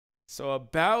So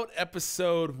about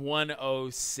episode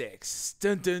 106.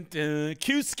 Dun dun dun.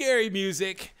 Cue scary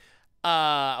music.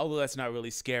 Although that's not really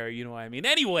scary, you know what I mean.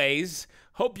 Anyways,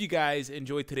 hope you guys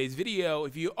enjoyed today's video.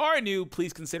 If you are new,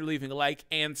 please consider leaving a like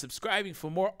and subscribing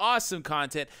for more awesome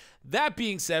content. That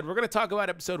being said, we're going to talk about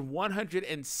episode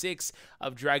 106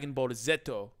 of Dragon Ball Z,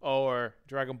 or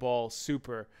Dragon Ball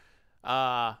Super,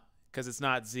 because it's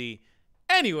not Z.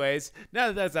 Anyways, now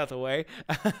that that's out the way,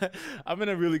 I'm in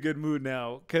a really good mood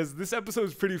now because this episode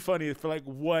is pretty funny for like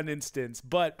one instance.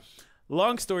 But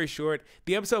long story short,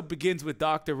 the episode begins with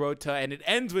Dr. Rota and it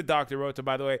ends with Dr. Rota,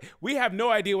 by the way. We have no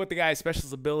idea what the guy's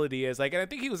special ability is. Like, and I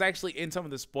think he was actually in some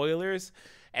of the spoilers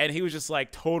and he was just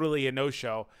like totally a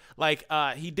no-show. Like,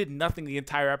 he did nothing the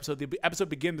entire episode. The episode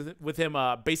begins with him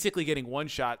basically getting one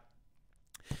shot,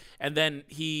 and then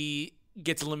he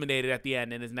gets eliminated at the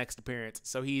end in his next appearance,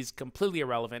 so he's completely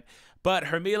irrelevant. But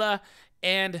Hermila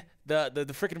and the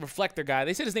freaking reflector guy,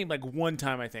 they said his name like one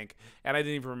time, I think, and I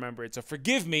didn't even remember it, so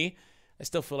forgive me. I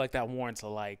still feel like that warrants a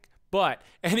like. But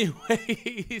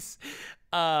anyways,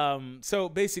 so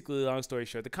basically, long story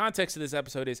short, the context of this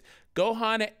episode is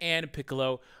Gohan and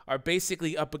Piccolo are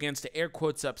basically up against the air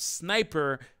quotes up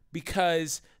sniper,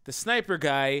 because the sniper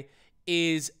guy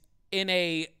is in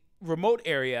a remote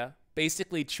area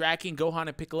basically tracking Gohan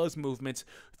and Piccolo's movements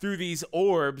through these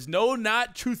orbs. No,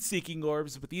 not truth-seeking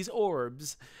orbs, but these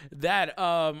orbs that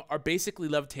are basically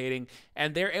levitating,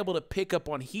 and they're able to pick up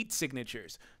on heat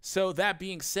signatures. So that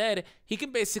being said, he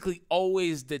can basically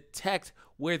always detect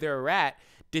where they're at,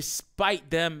 despite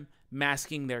them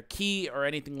masking their ki or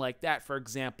anything like that, for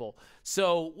example.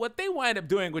 So what they wind up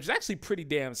doing, which is actually pretty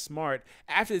damn smart,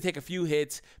 after they take a few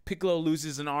hits, Piccolo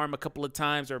loses an arm a couple of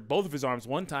times, or both of his arms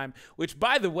one time, which,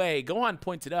 by the way, Gohan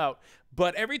pointed out,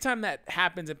 but every time that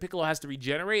happens and Piccolo has to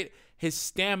regenerate, his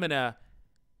stamina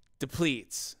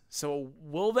depletes. So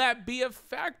will that be a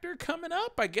factor coming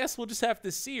up? I guess we'll just have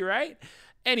to see, right?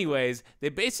 Anyways, they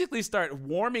basically start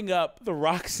warming up the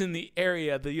rocks in the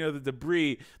area, the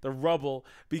debris, the rubble,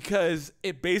 because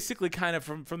it basically kind of,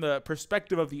 from the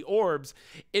perspective of the orbs,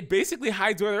 it basically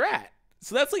hides where they're at.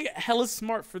 So that's like hella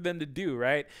smart for them to do,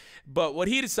 right? But what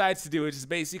he decides to do is just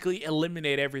basically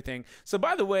eliminate everything. So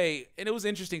by the way, and it was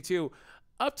interesting too,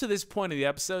 up to this point of the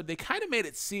episode, they kind of made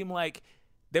it seem like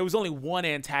there was only one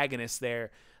antagonist there.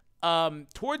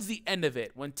 Towards the end of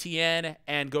it, when Tien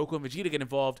and Goku and Vegeta get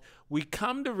involved, we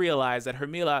come to realize that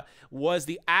Hermila was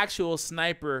the actual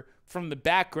sniper from the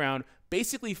background,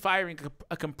 basically firing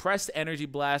a compressed energy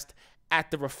blast at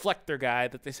the reflector guy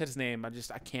that they said his name. I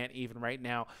can't even right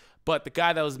now. But the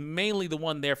guy that was mainly the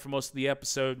one there for most of the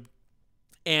episode.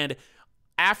 And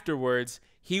afterwards,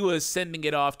 he was sending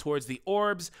it off towards the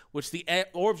orbs, which the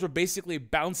orbs were basically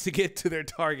bouncing it to their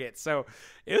target. So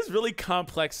it was really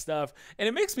complex stuff. And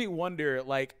it makes me wonder,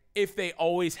 like, if they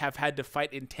always have had to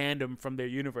fight in tandem from their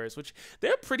universe, which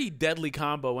they're a pretty deadly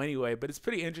combo anyway, but it's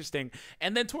pretty interesting.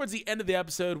 And then towards the end of the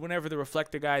episode, whenever the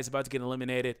reflector guy is about to get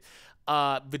eliminated,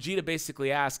 Vegeta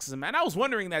basically asks him, and I was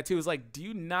wondering that too, is like, do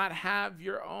you not have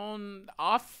your own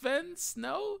offense?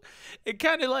 No? It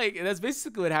kind of like, that's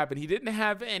basically what happened. He didn't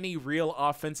have any real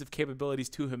offensive capabilities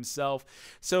to himself,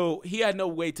 so he had no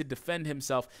way to defend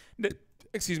himself.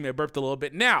 Excuse me, I burped a little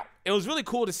bit. Now, it was really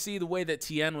cool to see the way that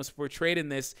Tien was portrayed in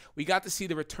this. We got to see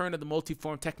the return of the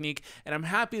multi-form technique, and I'm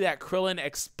happy that Krillin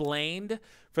explained,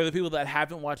 for the people that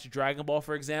haven't watched Dragon Ball,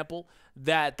 for example,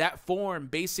 that that form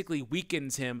basically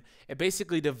weakens him. It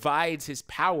basically divides his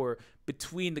power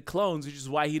between the clones, which is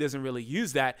why he doesn't really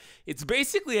use that. It's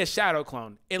basically a shadow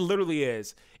clone. It literally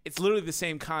is. It's literally the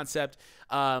same concept,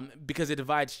 because it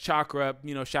divides chakra,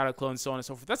 shadow clone, so on and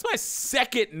so forth. That's my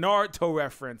second Naruto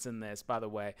reference in this, by the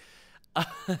way.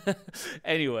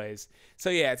 Anyways, so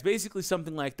yeah, it's basically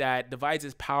something like that, divides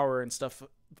his power and stuff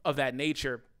of that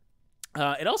nature.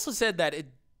 It also said that it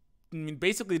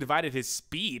basically divided his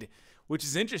speed, which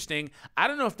is interesting. I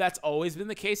don't know if that's always been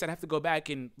the case. I'd have to go back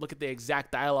and look at the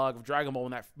exact dialogue of Dragon Ball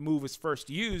when that move was first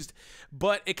used,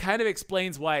 but it kind of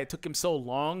explains why it took him so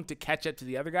long to catch up to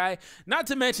the other guy. Not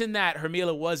to mention that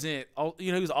Hermila wasn't,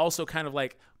 he was also kind of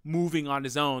like moving on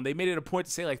his own. They made it a point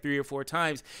to say like 3 or 4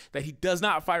 times that he does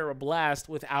not fire a blast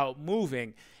without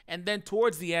moving. And then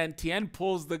towards the end, Tien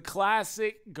pulls the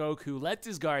classic Goku, lets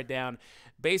his guard down.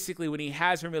 Basically, when he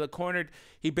has Hermila cornered,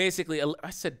 he basically, I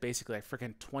said basically like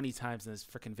freaking 20 times in this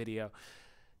freaking video.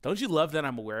 Don't you love that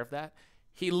I'm aware of that?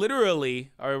 He literally,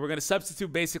 or we're going to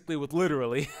substitute basically with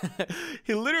literally,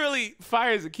 he literally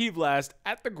fires a ki blast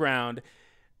at the ground,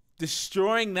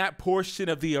 destroying that portion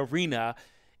of the arena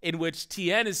in which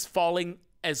Tien is falling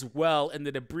as well in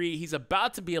the debris. He's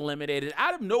about to be eliminated.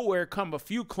 Out of nowhere come a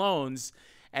few clones,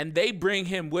 and they bring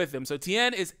him with them. So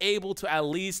Tien is able to at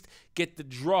least get the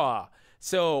draw.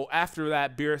 So after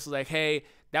that, Beerus is like, hey,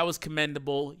 that was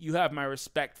commendable. You have my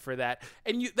respect for that.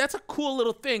 And that's a cool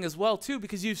little thing as well, too,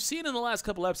 because you've seen in the last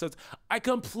couple episodes, I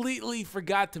completely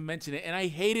forgot to mention it, and I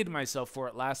hated myself for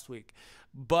it last week.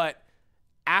 But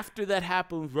after that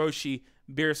happened with Roshi,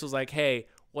 Beerus was like, hey,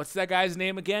 what's that guy's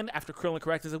name again? After Krillin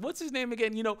corrected, like, what's his name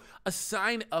again? You know, a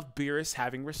sign of Beerus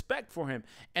having respect for him.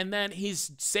 And then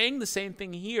he's saying the same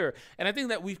thing here. And I think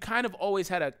that we've kind of always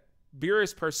had a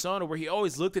Beerus persona where he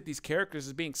always looked at these characters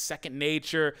as being second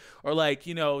nature or like,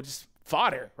 you know, just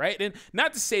fodder, right? And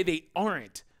not to say they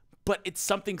aren't, but it's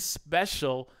something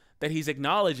special that he's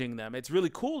acknowledging them. It's really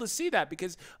cool to see that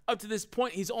because up to this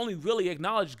point, he's only really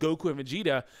acknowledged Goku and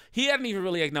Vegeta. He hadn't even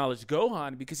really acknowledged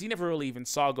Gohan because he never really even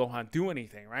saw Gohan do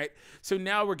anything, right? So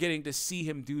now we're getting to see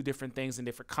him do different things in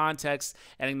different contexts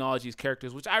and acknowledge these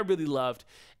characters, which I really loved.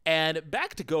 And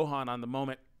back to Gohan on the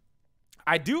moment,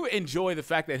 I do enjoy the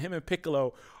fact that him and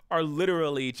Piccolo are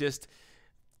literally just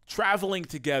traveling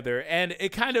together, and it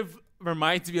kind of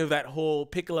reminds me of that whole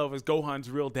Piccolo as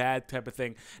Gohan's real dad type of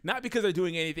thing. Not because they're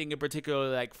doing anything in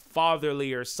particular like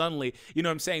fatherly or sonly, you know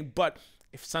what I'm saying? But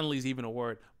if sonly is even a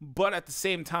word, but at the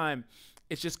same time,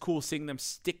 it's just cool seeing them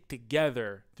stick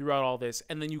together throughout all this.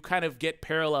 And then you kind of get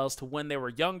parallels to when they were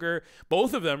younger,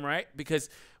 both of them, right? Because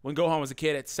when Gohan was a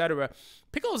kid, etc.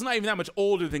 Piccolo's not even that much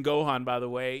older than Gohan, by the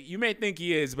way. You may think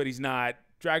he is, but he's not.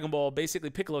 Dragon Ball, basically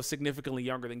Piccolo's significantly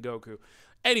younger than Goku.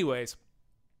 Anyways,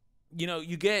 you know,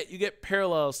 you get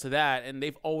parallels to that, and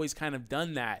they've always kind of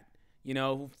done that. You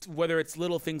know, whether it's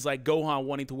little things like Gohan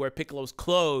wanting to wear Piccolo's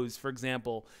clothes, for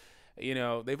example. You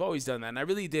know, they've always done that, and I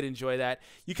really did enjoy that.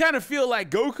 You kind of feel like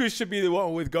Goku should be the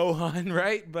one with Gohan,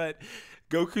 right? But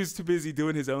Goku's too busy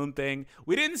doing his own thing.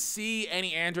 We didn't see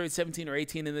any Android 17 or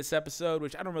 18 in this episode,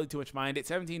 which I don't really too much mind it.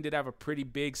 17 did have a pretty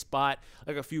big spot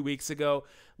like a few weeks ago.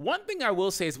 One thing I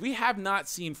will say is we have not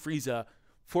seen Frieza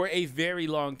for a very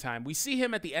long time. We see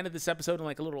him at the end of this episode in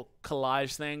like a little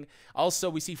collage thing. Also,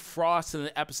 we see Frost in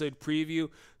the episode preview.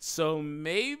 So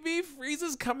maybe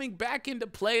Frieza's coming back into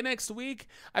play next week.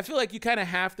 I feel like you kind of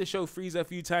have to show Frieza a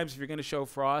few times if you're going to show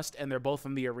Frost, and they're both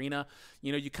in the arena.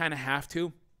 You know, you kind of have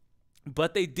to.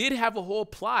 But they did have a whole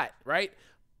plot, right?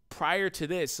 Prior to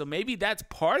this. So maybe that's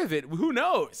part of it. Who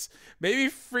knows?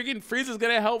 Maybe freaking Frieza's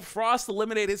going to help Frost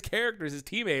eliminate his characters, his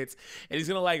teammates, and he's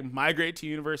going to like migrate to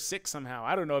Universe 6 somehow.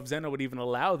 I don't know if Zeno would even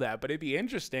allow that, but it'd be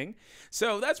interesting.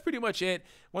 So that's pretty much it.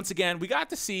 Once again, we got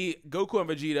to see Goku and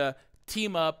Vegeta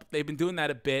team up. They've been doing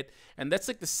that a bit, and that's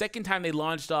like the second time they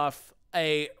launched off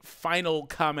a final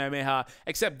Kamehameha,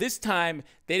 except this time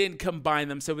they didn't combine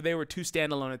them, so they were two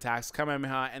standalone attacks,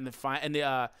 Kamehameha and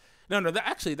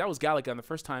actually that was Galaga. The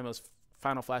first time it was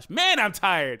Final Flash. Man, I'm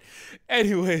tired.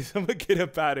 Anyways, I'm gonna get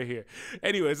up out of here.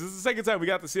 Anyways, this is the second time we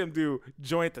got to see them do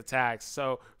joint attacks,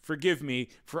 so forgive me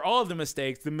for all of the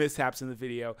mistakes, the mishaps in the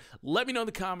video. Let me know in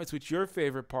the comments what your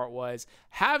favorite part was.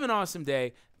 Have an awesome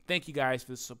day. Thank you guys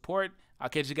for the support. I'll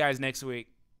catch you guys next week.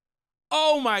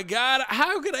 Oh my God,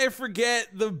 how could I forget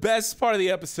the best part of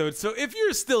the episode? So if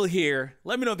you're still here,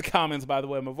 let me know in the comments, by the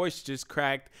way. My voice just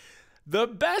cracked. The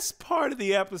best part of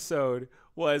the episode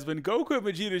was when Goku and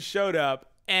Vegeta showed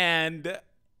up and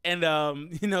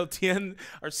you know, Tien,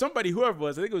 or somebody, whoever it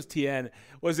was, I think it was Tien,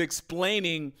 was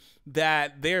explaining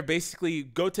that they're basically,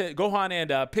 Gohan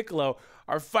and Piccolo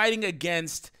are fighting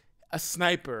against a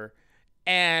sniper.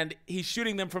 And he's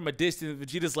shooting them from a distance.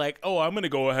 Vegeta's like, oh, I'm going to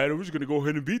go ahead. I'm just going to go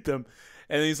ahead and beat them.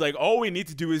 And he's like, all we need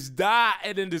to do is die.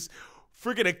 And then this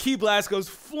freaking a key blast goes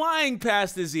flying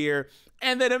past his ear.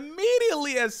 And then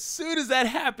immediately, as soon as that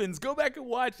happens, go back and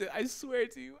watch it. I swear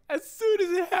to you, as soon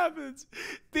as it happens,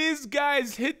 these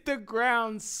guys hit the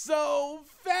ground so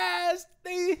fast.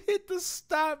 They hit the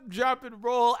stop, drop, and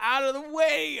roll out of the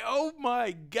way. Oh my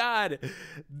God.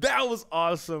 That was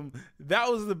awesome.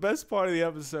 That was the best part of the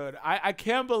episode. I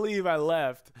can't believe I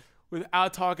left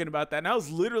without talking about that. And I was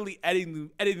literally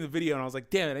editing the video, and I was like,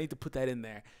 damn it, I need to put that in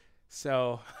there.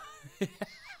 So...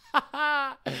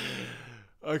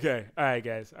 Okay. All right,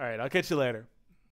 guys. All right. I'll catch you later.